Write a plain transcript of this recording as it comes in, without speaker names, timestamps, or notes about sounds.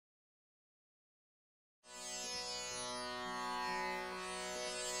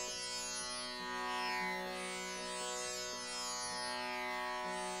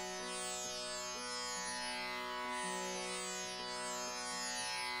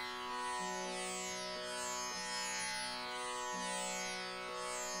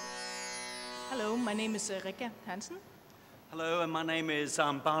Hello, my name is Rikke Hansen. Hello, and my name is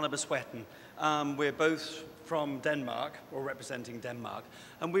Barnabas Whetten. We're both from Denmark, or representing Denmark,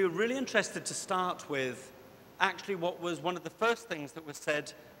 and we were really interested to start with actually what was one of the first things that was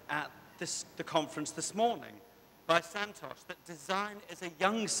said at the conference this morning by Santosh, that design is a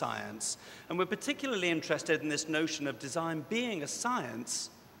young science, and we're particularly interested in this notion of design being a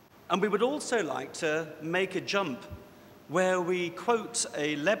science, and we would also like to make a jump where we quote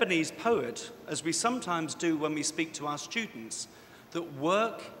a Lebanese poet, as we sometimes do when we speak to our students, that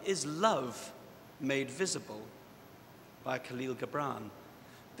work is love made visible, by Khalil Gibran.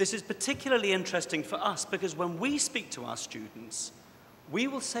 This is particularly interesting for us because when we speak to our students, we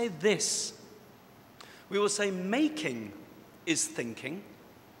will say this. We will say making is thinking,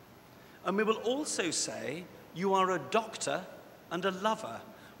 and we will also say you are a doctor and a lover.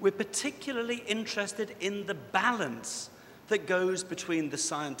 We're particularly interested in the balance that goes between the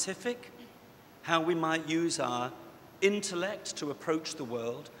scientific, how we might use our intellect to approach the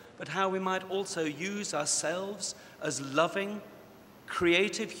world, but how we might also use ourselves as loving,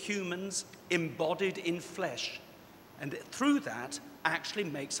 creative humans embodied in flesh, and through that, actually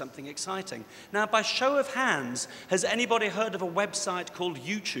make something exciting. Now, by show of hands, has anybody heard of a website called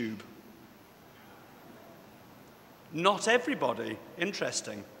YouTube? Not everybody.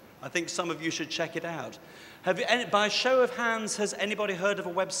 Interesting. I think some of you should check it out. By show of hands, has anybody heard of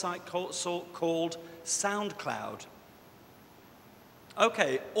a website called SoundCloud?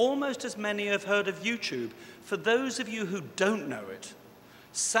 Okay, almost as many have heard of YouTube. For those of you who don't know it,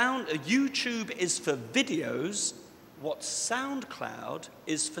 YouTube is for videos, what SoundCloud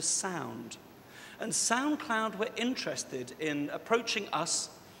is for sound. And SoundCloud were interested in approaching us,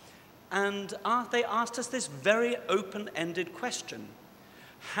 and they asked us this very open-ended question.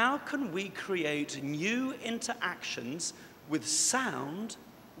 How can we create new interactions with sound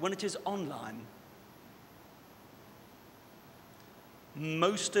when it is online?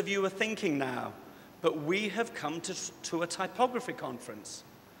 Most of you are thinking now, but we have come to a typography conference.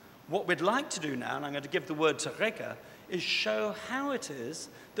 What we'd like to do now, and I'm going to give the word to Rikke, is show how it is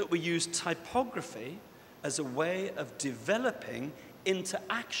that we use typography as a way of developing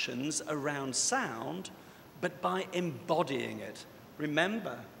interactions around sound, but by embodying it.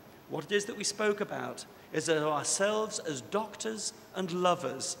 Remember, what it is that we spoke about is that ourselves as doctors and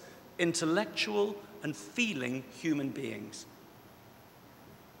lovers, intellectual and feeling human beings.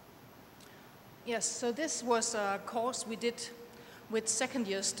 Yes, so this was a course we did with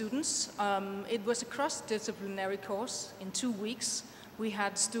second-year students. It was a cross-disciplinary course in 2 weeks. We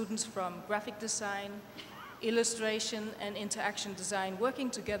had students from graphic design, illustration, and interaction design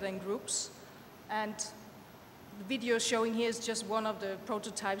working together in groups. And the video showing here is just one of the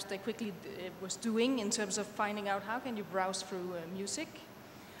prototypes they quickly was doing in terms of finding out how can you browse through music.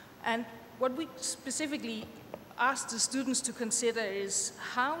 And what we specifically asked the students to consider is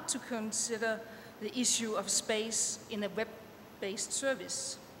how to consider the issue of space in a web-based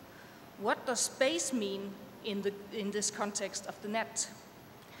service. What does space mean in this context of the net?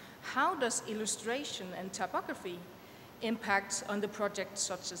 How does illustration and typography impact on the project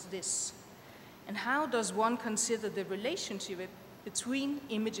such as this? And how does one consider the relationship between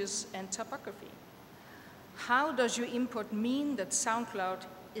images and typography? How does your input mean that SoundCloud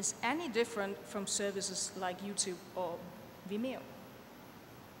is any different from services like YouTube or Vimeo?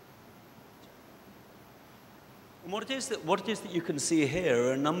 And what it is that you can see here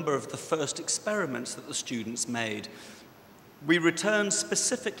are a number of the first experiments that the students made. We return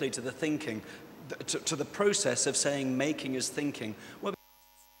specifically to the thinking, to the process of saying making is thinking, where we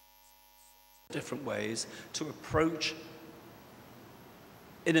ask different ways to approach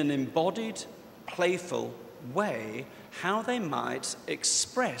in an embodied, playful way how they might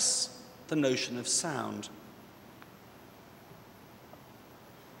express the notion of sound.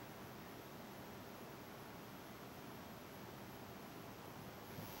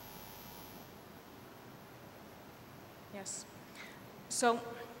 Yes. So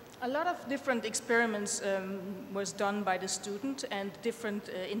a lot of different experiments was done by the student and different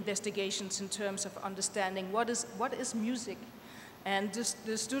investigations in terms of understanding what is music. And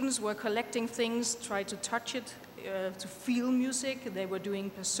the students were collecting things, try to touch it, to feel music. They were doing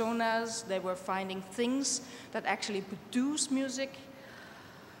personas. They were finding things that actually produce music.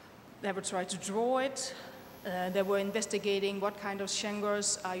 They were trying to draw it. They were investigating what kind of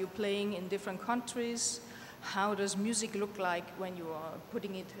genres are you playing in different countries. How does music look like when you are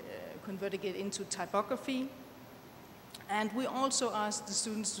putting it, converting it into typography? And we also asked the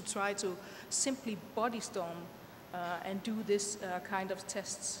students to try to simply body storm and do this kind of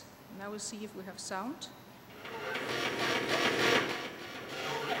tests. Now we'll see if we have sound.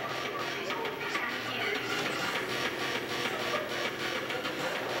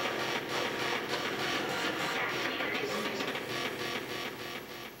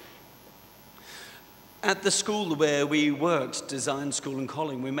 At the school where we worked, Design School in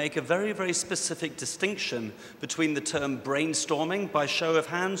Colling, we make a very, very specific distinction between the term brainstorming. By show of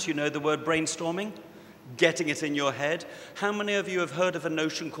hands, you know the word brainstorming? Getting it in your head. How many of you have heard of a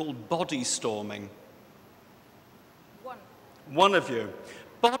notion called body storming? One of you.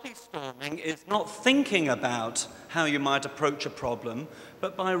 Body storming is not thinking about how you might approach a problem,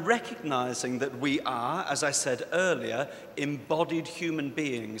 but by recognizing that we are, as I said earlier, embodied human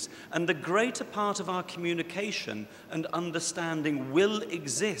beings. And the greater part of our communication and understanding will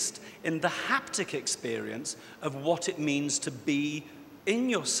exist in the haptic experience of what it means to be in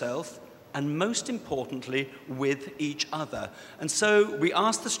yourself, and most importantly, with each other. And so we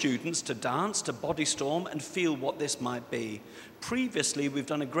asked the students to dance, to body storm, and feel what this might be. Previously, we've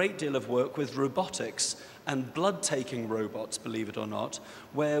done a great deal of work with robotics and blood-taking robots, believe it or not,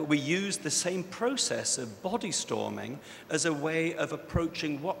 where we use the same process of body storming as a way of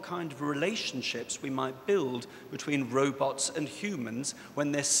approaching what kind of relationships we might build between robots and humans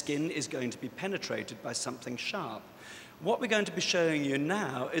when their skin is going to be penetrated by something sharp. What we're going to be showing you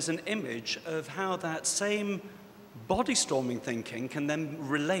now is an image of how that same body storming thinking can then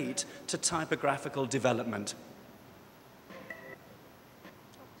relate to typographical development.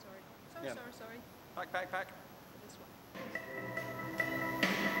 Oh, sorry. Back. This one.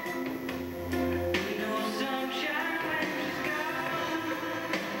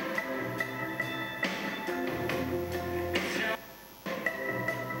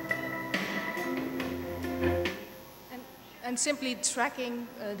 And simply tracking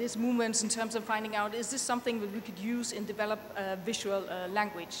these movements in terms of finding out, is this something that we could use in develop visual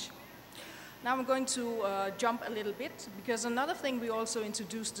language? Now I'm going to jump a little bit, because another thing we also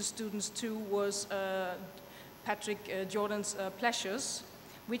introduced the students to was Patrick Jordan's pleasures,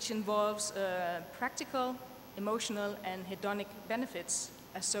 which involves practical, emotional, and hedonic benefits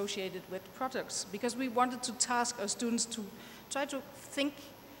associated with products, because we wanted to task our students to try to think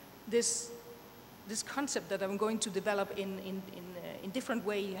this concept that I'm going to develop in different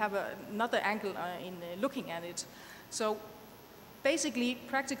way. You have another angle in looking at it. So basically,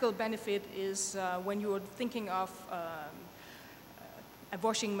 practical benefit is when you're thinking of a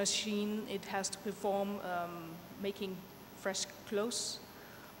washing machine, it has to perform making fresh clothes.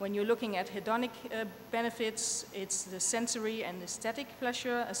 When you're looking at hedonic benefits, it's the sensory and aesthetic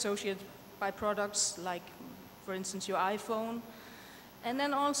pleasure associated by products like, for instance, your iPhone. And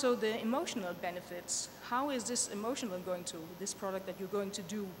then also the emotional benefits. How is this emotional going to, this product that you're going to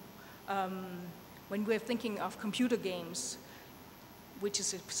do? When we're thinking of computer games, which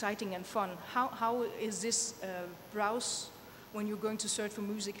is exciting and fun, how is this browse when you're going to search for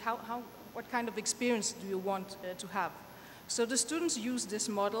music? What kind of experience do you want to have? So the students use this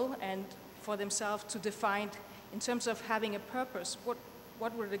model and for themselves to define, in terms of having a purpose,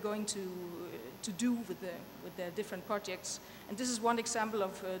 what were they going to do with their different projects. And this is one example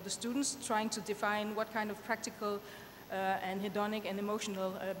of the students trying to define what kind of practical and hedonic and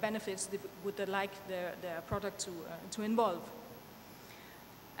emotional benefits would they like their product to involve.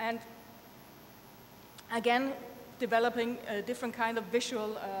 And again, developing different kind of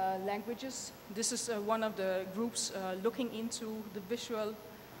visual languages. This is one of the groups looking into the visual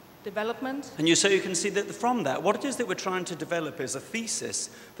development. And so you can see that from that, what it is that we're trying to develop is a thesis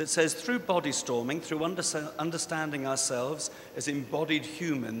that says through body storming, through understanding ourselves as embodied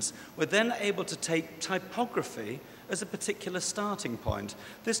humans, we're then able to take typography as a particular starting point.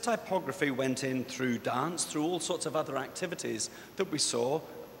 This typography went in through dance, through all sorts of other activities that we saw,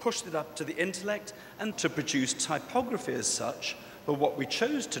 pushed it up to the intellect, and to produce typography as such. But what we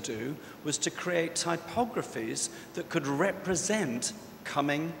chose to do was to create typographies that could represent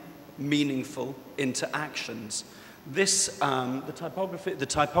coming, meaningful interactions. This, the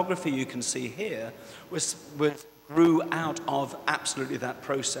typography you can see here grew out of absolutely that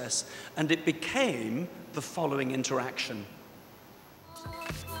process, and it became the following interaction.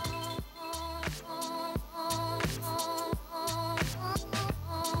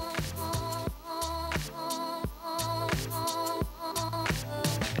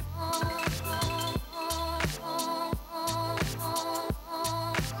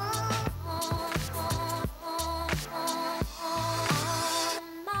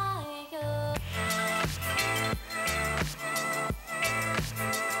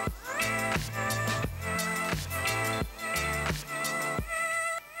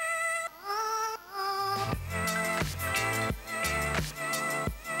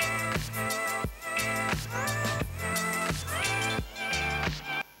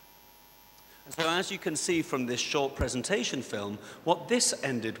 as you can see from this short presentation film, what this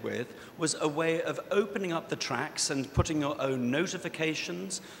ended with was a way of opening up the tracks and putting your own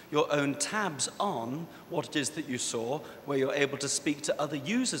notifications, your own tabs on what it is that you saw, where you're able to speak to other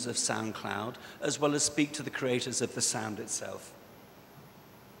users of SoundCloud, as well as speak to the creators of the sound itself.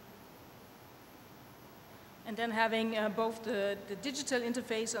 And then having both the digital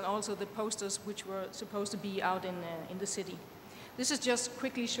interface and also the posters which were supposed to be out in the city. This is just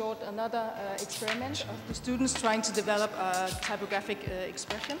quickly short another experiment of the students trying to develop a typographic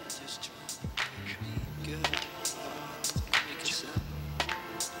expression.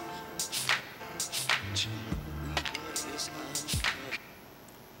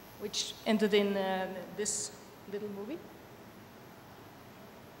 Which ended in this little movie.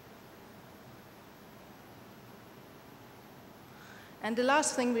 And the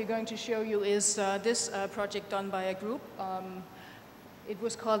last thing we're going to show you is this project done by a group. It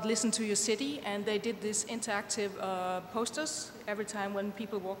was called Listen to Your City, and they did these interactive posters. Every time when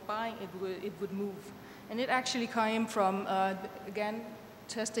people walk by, it would move. And it actually came from, again,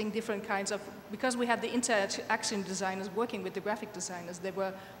 testing different kinds of, because we had the interaction designers working with the graphic designers, they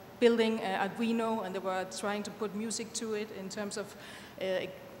were building Arduino, and they were trying to put music to it in terms of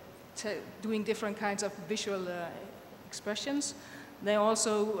doing different kinds of visual expressions. They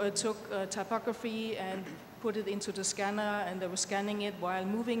also took typography and put it into the scanner, and they were scanning it while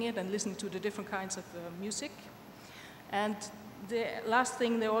moving it and listening to the different kinds of music. And the last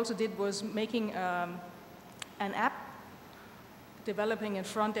thing they also did was making an app, developing a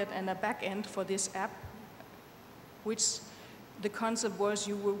front end and a back end for this app, which the concept was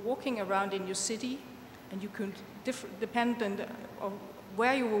you were walking around in your city, and you could, dependent on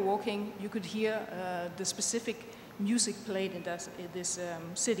where you were walking, you could hear the specific music played in this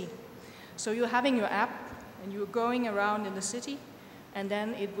city. So you're having your app, and you're going around in the city, and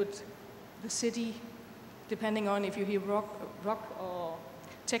then the city, depending on if you hear rock or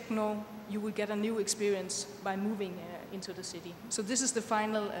techno, you will get a new experience by moving into the city. So this is the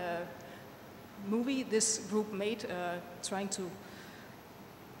final movie this group made, trying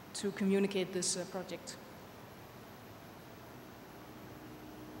to communicate this project.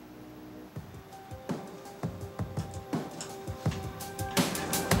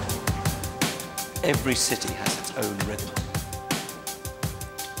 Every city has its own rhythm.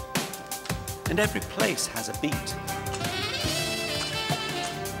 And every place has a beat.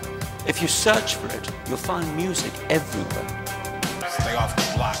 If you search for it, you'll find music everywhere. Stay off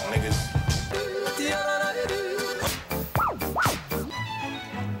the block, niggas.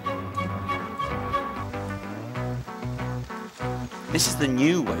 This is the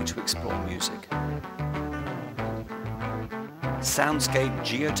new way to explore music. Soundscape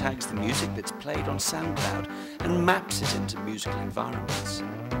geotags the music that's played on SoundCloud and maps it into musical environments.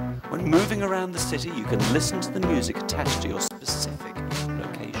 When moving around the city, you can listen to the music attached to your specific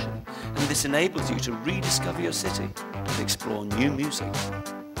location, and this enables you to rediscover your city and explore new music.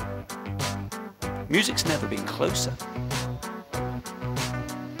 Music's never been closer.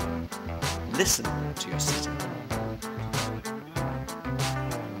 Listen to your city.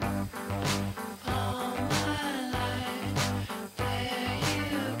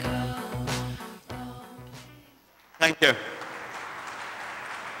 Thank you.